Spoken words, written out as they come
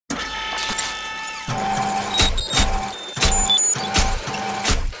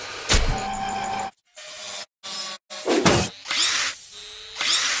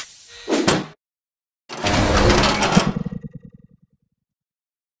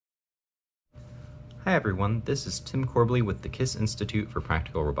Hi everyone, this is Tim Corbley with the KISS Institute for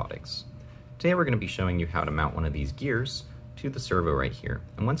Practical Robotics. Today we're going to be showing you how to mount one of these gears to the servo right here.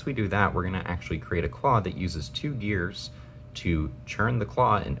 And once we do that, we're going to actually create a claw that uses two gears to churn the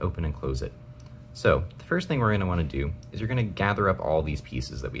claw and open and close it. So the first thing we're going to want to do is you're going to gather up all these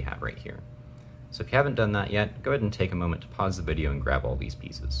pieces that we have right here. So if you haven't done that yet, go ahead and take a moment to pause the video and grab all these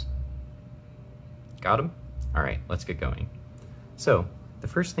pieces. Got them? All right, let's get going. So the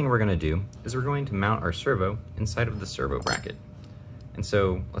first thing we're going to do is we're going to mount our servo inside of the servo bracket. And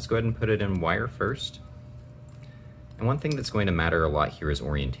so let's go ahead and put it in wire first. And one thing that's going to matter a lot here is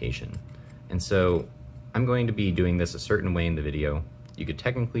orientation. And so I'm going to be doing this a certain way in the video. You could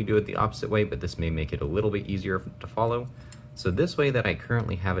technically do it the opposite way, but this may make it a little bit easier to follow. So this way that I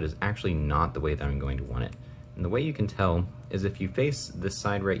currently have it is actually not the way that I'm going to want it. And the way you can tell is if you face this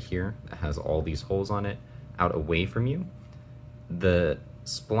side right here that has all these holes on it out away from you, the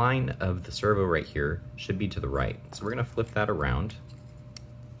spline of the servo right here should be to the right. So we're going to flip that around.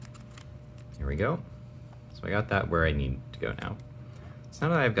 Here we go. So I got that where I need to go now. So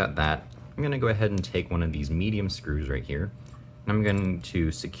now that I've got that, I'm going to go ahead and take one of these medium screws right here, and I'm going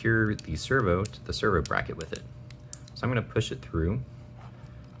to secure the servo to the servo bracket with it. So I'm going to push it through.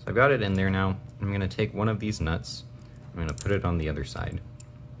 So I've got it in there now. I'm going to take one of these nuts, I'm going to put it on the other side.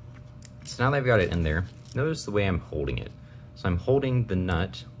 So now that I've got it in there, notice the way I'm holding it. So I'm holding the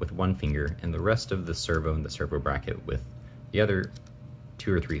nut with one finger and the rest of the servo and the servo bracket with the other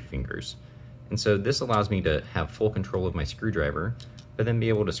 2 or 3 fingers. And so this allows me to have full control of my screwdriver, but then be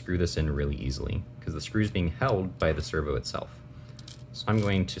able to screw this in really easily because the screw is being held by the servo itself. So I'm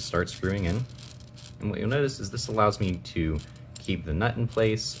going to start screwing in. And what you'll notice is this allows me to keep the nut in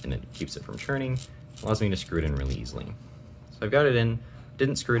place and it keeps it from churning. It allows me to screw it in really easily. So I've got it in,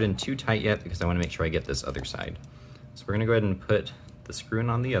 didn't screw it in too tight yet because I want to make sure I get this other side. So we're going to go ahead and put the screw in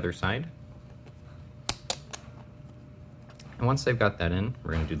on the other side. And once I've got that in,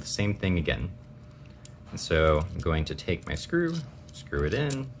 we're going to do the same thing again. And so I'm going to take my screw, screw it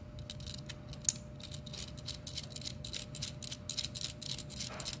in.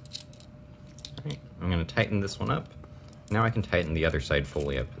 All right, I'm going to tighten this one up. Now I can tighten the other side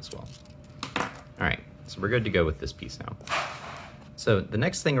fully up as well. All right, so we're good to go with this piece now. So the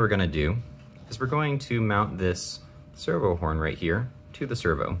next thing we're going to do is we're going to mount this servo horn right here to the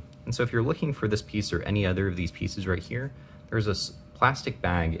servo. And so if you're looking for this piece or any other of these pieces right here, there's a plastic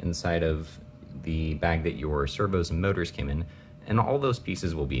bag inside of the bag that your servos and motors came in, and all those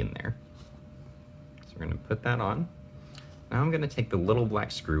pieces will be in there. So we're going to put that on. Now I'm going to take the little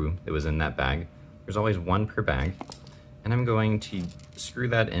black screw that was in that bag. There's always one per bag. And I'm going to screw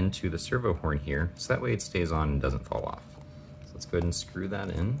that into the servo horn here, so that way it stays on and doesn't fall off. So let's go ahead and screw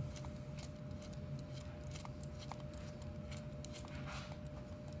that in.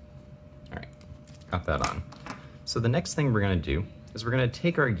 All right, got that on. So the next thing we're going to do is we're going to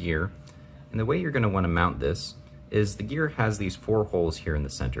take our gear, and the way you're going to want to mount this is the gear has these 4 holes here in the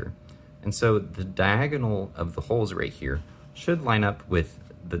center. And so the diagonal of the holes right here should line up with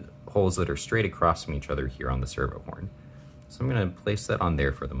the holes that are straight across from each other here on the servo horn. So I'm going to place that on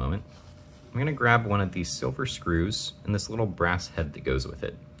there for the moment. I'm going to grab one of these silver screws and this little brass head that goes with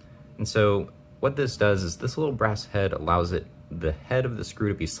it. And so what this does is this little brass head allows the head of the screw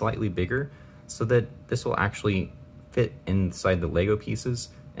to be slightly bigger so that this will actually fit inside the Lego pieces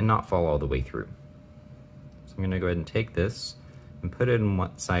and not fall all the way through. So I'm going to go ahead and take this and put it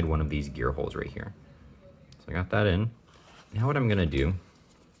inside one of these gear holes right here. So I got that in. Now what I'm going to do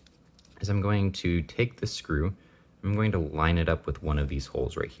is I'm going to take this screw, I'm going to line it up with one of these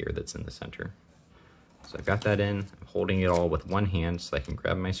holes right here that's in the center. So I've got that in, I'm holding it all with one hand so I can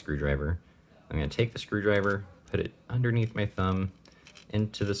grab my screwdriver. I'm going to take the screwdriver, put it underneath my thumb,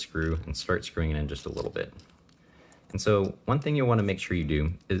 into the screw, and start screwing it in just a little bit. And so one thing you'll want to make sure you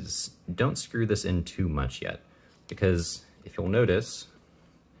do is don't screw this in too much yet, because if you'll notice,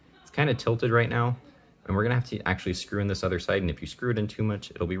 it's kind of tilted right now, and we're going to have to actually screw in this other side, and if you screw it in too much,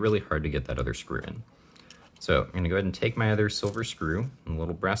 it'll be really hard to get that other screw in. So I'm going to go ahead and take my other silver screw and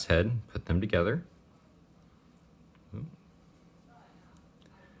little brass head, put them together.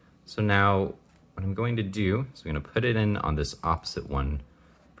 So now what I'm going to do is I'm going to put it in on this opposite one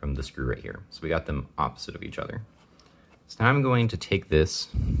from the screw right here. So we got them opposite of each other. So now I'm going to take this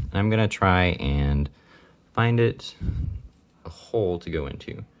and I'm going to try and find it a hole to go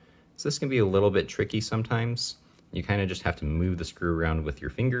into. So this can be a little bit tricky sometimes. You kind of just have to move the screw around with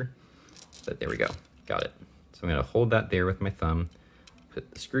your finger, but there we go, got it. So I'm going to hold that there with my thumb,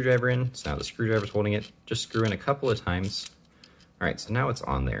 put the screwdriver in, so now the screwdriver's holding it, just screw in a couple of times. All right, so now it's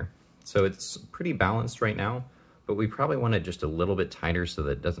on there. So it's pretty balanced right now, but we probably want it just a little bit tighter so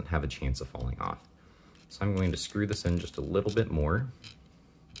that it doesn't have a chance of falling off. So I'm going to screw this in just a little bit more.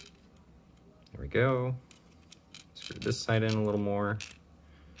 There we go. Screw this side in a little more.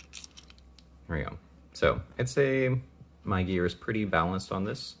 There we go. So I'd say my gear is pretty balanced on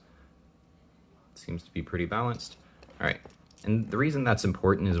this. Seems to be pretty balanced. All right, and the reason that's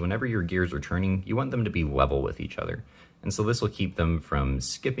important is whenever your gears are turning, you want them to be level with each other. And so this will keep them from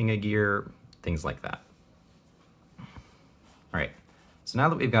skipping a gear, things like that. All right, so now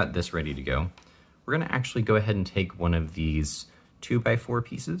that we've got this ready to go, we're gonna actually go ahead and take one of these 2x4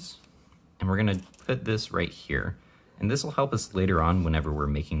 pieces, and we're gonna put this right here. And this will help us later on whenever we're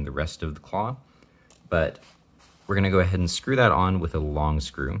making the rest of the claw. But we're gonna go ahead and screw that on with a long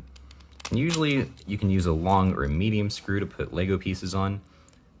screw. And usually you can use a long or a medium screw to put Lego pieces on,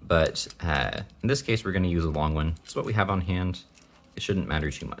 but in this case we're going to use a long one. It's what we have on hand. It shouldn't matter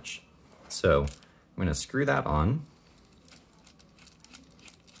too much. So I'm going to screw that on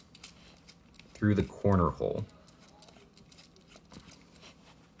through the corner hole.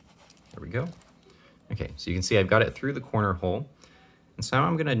 There we go. Okay, so you can see I've got it through the corner hole. And so now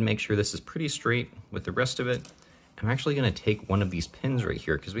I'm going to make sure this is pretty straight with the rest of it. I'm actually going to take one of these pins right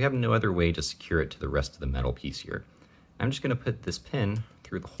here because we have no other way to secure it to the rest of the metal piece here. I'm just going to put this pin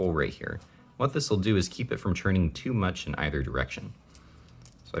through the hole right here. What this will do is keep it from turning too much in either direction.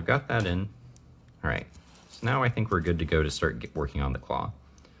 So I've got that in. All right, so now I think we're good to go to start working on the claw.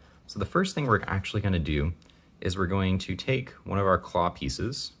 So the first thing we're actually going to do is we're going to take one of our claw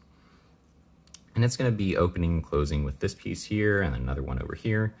pieces, and it's going to be opening and closing with this piece here and another one over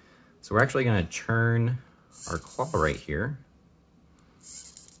here. So we're actually going to turn our claw right here,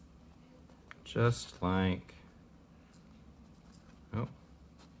 just like, oh,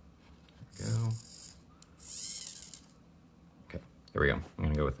 there we go. Okay, there we go. I'm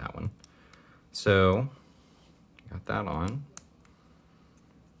gonna go with that one. So, got that on.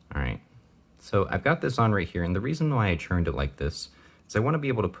 All right, so I've got this on right here, and the reason why I turned it like this is I want to be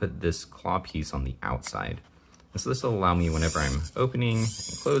able to put this claw piece on the outside. And so this will allow me whenever I'm opening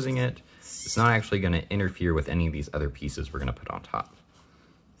and closing it, it's not actually going to interfere with any of these other pieces we're going to put on top.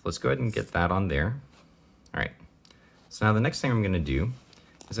 So let's go ahead and get that on there. All right, so now the next thing I'm going to do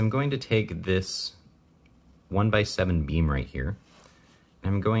is I'm going to take this 1x7 beam right here,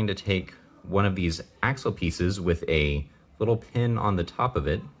 and I'm going to take one of these axle pieces with a little pin on the top of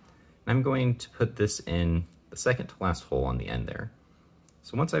it, and I'm going to put this in the second to last hole on the end there.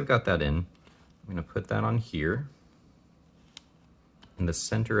 So once I've got that in, I'm going to put that on here in the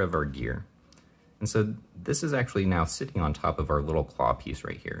center of our gear. And so this is actually now sitting on top of our little claw piece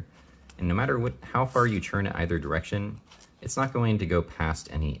right here. And no matter how far you turn it either direction, it's not going to go past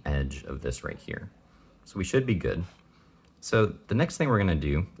any edge of this right here. So we should be good. So the next thing we're gonna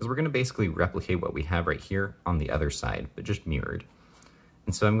do is we're gonna basically replicate what we have right here on the other side, but just mirrored.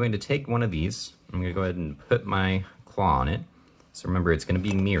 And so I'm going to take one of these, I'm gonna go ahead and put my claw on it. So remember, it's gonna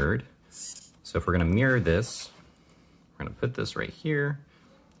be mirrored. So if we're gonna mirror this, we're gonna put this right here.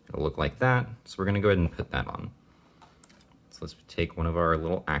 It'll look like that. So we're gonna go ahead and put that on. So let's take one of our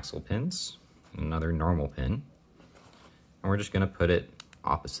little axle pins, another normal pin, and we're just gonna put it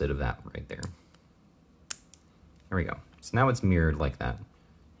opposite of that right there. There we go. So now it's mirrored like that.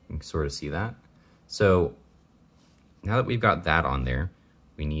 You can sort of see that. So now that we've got that on there,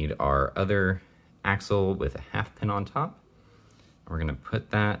 we need our other axle with a half pin on top. And we're gonna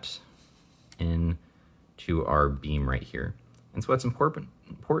put that in to our beam right here. And so what's important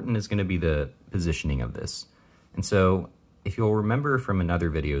is gonna be the positioning of this. And so if you'll remember from another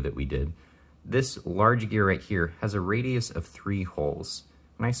video that we did, this large gear right here has a radius of 3 holes.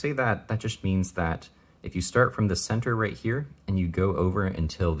 When I say that, that just means that if you start from the center right here and you go over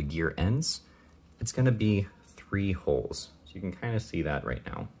until the gear ends, it's gonna be 3 holes. So you can kind of see that right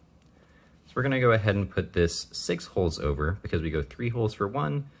now. So we're gonna go ahead and put this 6 holes over because we go 3 holes for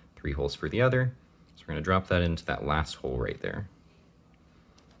one, 3 holes for the other. So we're gonna drop that into that last hole right there.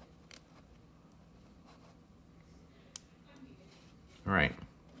 All right,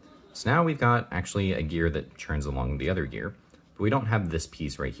 so now we've got actually a gear that turns along the other gear, but we don't have this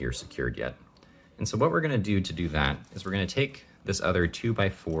piece right here secured yet. And so what we're gonna do to do that is we're gonna take this other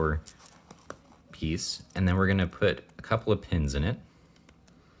 2x4 piece, and then we're gonna put a couple of pins in it.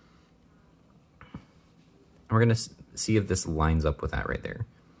 And we're gonna see if this lines up with that right there.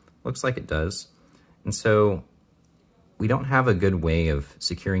 Looks like it does. And so we don't have a good way of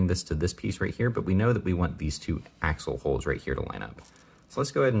securing this to this piece right here, but we know that we want these 2 axle holes right here to line up. So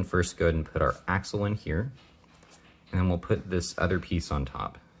let's go ahead and first put our axle in here, and then we'll put this other piece on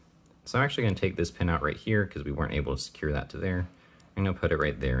top. So I'm actually gonna take this pin out right here because we weren't able to secure that to there. I'm gonna put it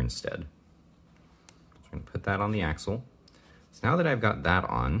right there instead. So I'm gonna put that on the axle. So now that I've got that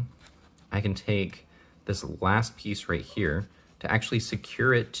on, I can take this last piece right here to actually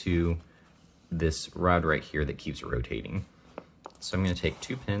secure it to this rod right here that keeps rotating. So I'm going to take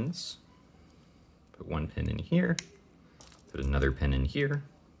 2 pins, put 1 pin in here, put another pin in here.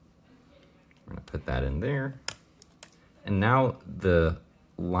 I'm going to put that in there. And now the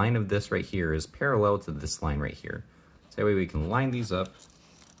line of this right here is parallel to this line right here. So that way we can line these up.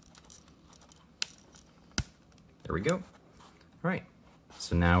 There we go. All right,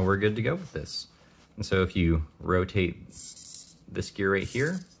 so now we're good to go with this. And so if you rotate this gear right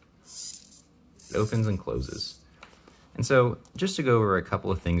here, it opens and closes. And so just to go over a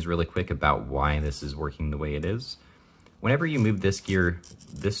couple of things really quick about why this is working the way it is. Whenever you move this gear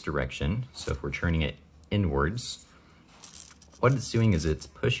this direction, so if we're turning it inwards, what it's doing is it's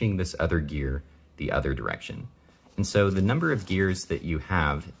pushing this other gear the other direction. And so the number of gears that you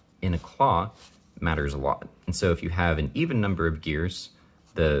have in a claw matters a lot. And so if you have an even number of gears,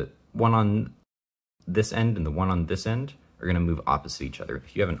 the one on this end and the one on this end are going to move opposite each other.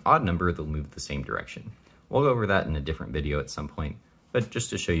 If you have an odd number, they'll move the same direction. We'll go over that in a different video at some point, but just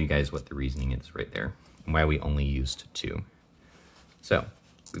to show you guys what the reasoning is right there and why we only used 2. So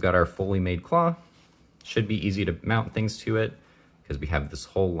we've got our fully made claw. Should be easy to mount things to it because we have this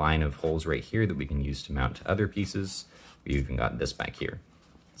whole line of holes right here that we can use to mount to other pieces. We even got this back here.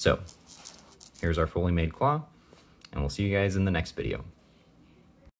 So here's our fully made claw, and we'll see you guys in the next video.